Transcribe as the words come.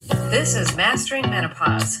This is Mastering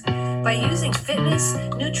Menopause. By using fitness,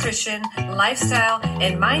 nutrition, lifestyle,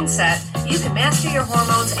 and mindset, you can master your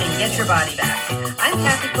hormones and get your body back. I'm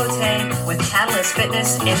Kathy Cote with Catalyst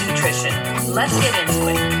Fitness and Nutrition. Let's get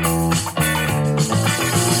into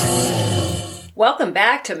it. Welcome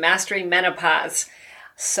back to Mastering Menopause.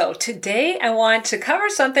 So today I want to cover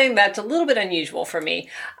something that's a little bit unusual for me.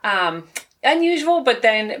 Unusual, but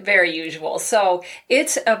then very usual. So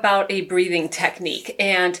it's about a breathing technique,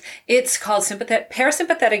 and it's called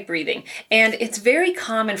parasympathetic breathing. And it's very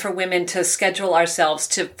common for women to schedule ourselves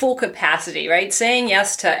to full capacity, right? Saying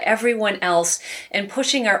yes to everyone else and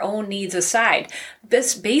pushing our own needs aside.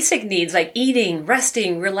 This basic needs like eating,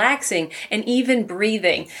 resting, relaxing, and even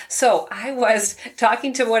breathing. So I was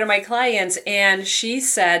talking to one of my clients, and she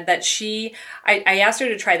said that I asked her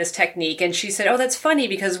to try this technique, and she said, oh, that's funny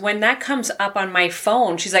because when that comes up on my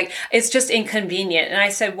phone, she's like, it's just inconvenient. And I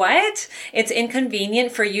said, what? It's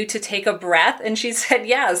inconvenient for you to take a breath? And she said,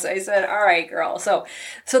 yes. I said, all right, girl. So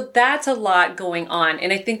that's a lot going on.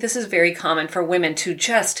 And I think this is very common for women to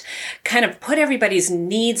just kind of put everybody's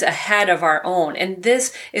needs ahead of our own. And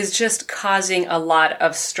this is just causing a lot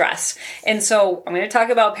of stress. And so I'm going to talk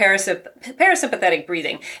about parasympathetic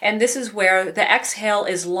breathing. And this is where the exhale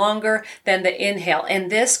is longer than the inhale. And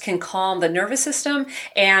this can calm the nervous system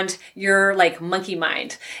and your like monkey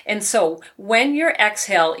mind. And so when your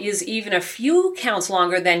exhale is even a few counts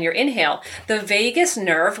longer than your inhale, the vagus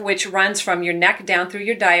nerve, which runs from your neck down through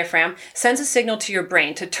your diaphragm, sends a signal to your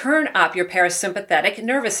brain to turn up your parasympathetic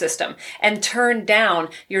nervous system and turn down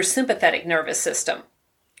your sympathetic nervous system.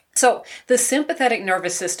 So the sympathetic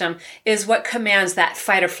nervous system is what commands that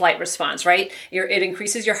fight or flight response, right? It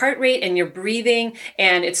increases your heart rate and your breathing,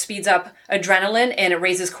 and it speeds up adrenaline and it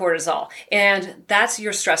raises cortisol. And that's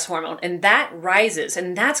your stress hormone. And that rises,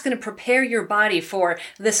 and that's going to prepare your body for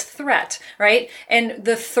this threat, right? And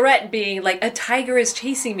the threat being like a tiger is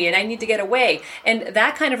chasing me and I need to get away. And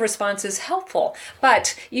that kind of response is helpful.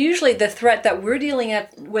 But usually the threat that we're dealing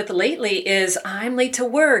with lately is I'm late to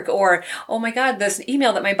work, or, oh my God, this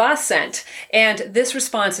email that my boss sent. And this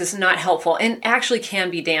response is not helpful and actually can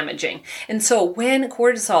be damaging. And so when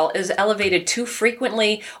cortisol is elevated too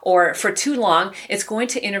frequently or for too long, it's going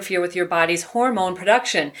to interfere with your body's hormone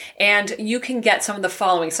production. And you can get some of the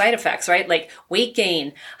following side effects, right? Like weight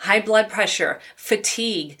gain, high blood pressure,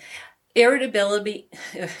 fatigue, irritability,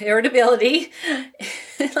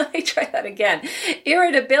 let me try that again.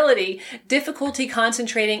 Irritability, difficulty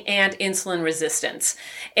concentrating, and insulin resistance.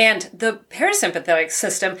 And the parasympathetic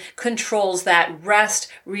system controls that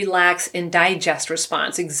rest, relax, and digest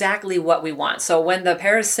response, exactly what we want. So when the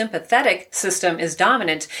parasympathetic system is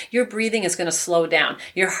dominant, your breathing is going to slow down,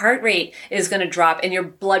 your heart rate is going to drop, and your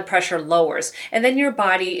blood pressure lowers. And then your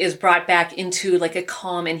body is brought back into like a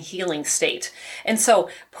calm and healing state. And so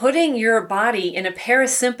putting your body in a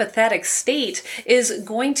parasympathetic state is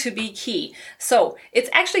going to be key. So it's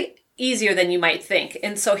actually easier than you might think.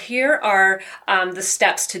 And so here are the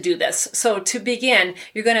steps to do this. So to begin,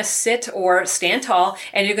 you're going to sit or stand tall,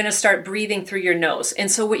 and you're going to start breathing through your nose. And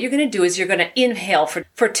so what you're going to do is you're going to inhale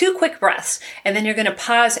for 2 quick breaths, and then you're going to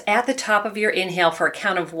pause at the top of your inhale for a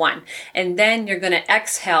count of 1. And then you're going to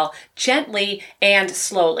exhale gently and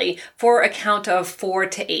slowly for a count of 4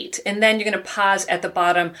 to 8. And then you're going to pause at the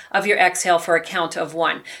bottom of your exhale for a count of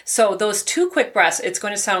 1. So those 2 quick breaths, it's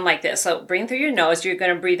going to sound like this. So breathe through your nose. You're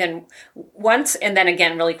going to breathe in once and then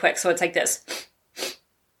again really quick. So it's like this.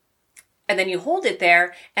 And then you hold it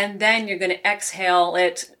there, and then you're going to exhale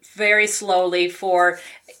it very slowly for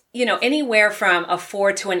anywhere from a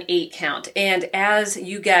 4 to an 8 count. And as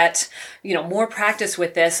you get, more practice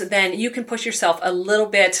with this, then you can push yourself a little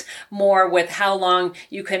bit more with how long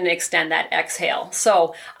you can extend that exhale.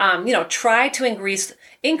 So, try to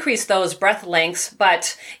increase those breath lengths,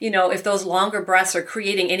 but if those longer breaths are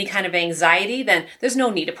creating any kind of anxiety, then there's no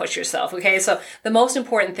need to push yourself. Okay. So the most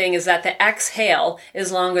important thing is that the exhale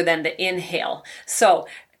is longer than the inhale. So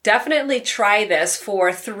definitely try this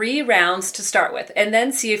for 3 rounds to start with, and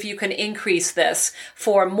then see if you can increase this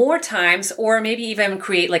for more times, or maybe even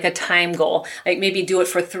create like a time goal, like maybe do it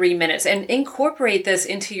for 3 minutes and incorporate this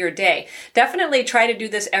into your day. Definitely try to do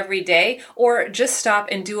this every day, or just stop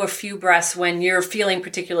and do a few breaths when you're feeling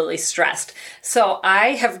particularly stressed. So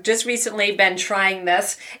I have just recently been trying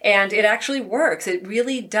this, and it actually works. It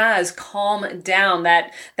really does calm down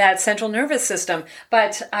that central nervous system.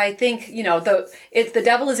 But I think, the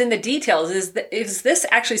devil is in the details. Is this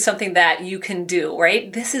actually something that you can do,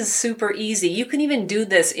 right? This is super easy. You can even do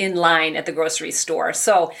this in line at the grocery store.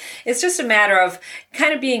 So it's just a matter of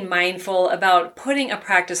kind of being mindful about putting a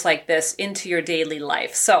practice like this into your daily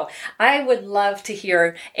life. So I would love to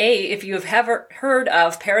hear, if you have ever heard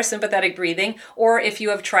of parasympathetic breathing, or if you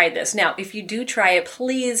have tried this. Now, if you do try it,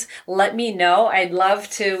 please let me know. I'd love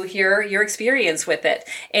to hear your experience with it.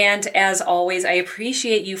 And as always, I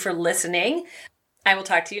appreciate you for listening. I will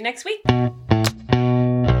talk to you next week.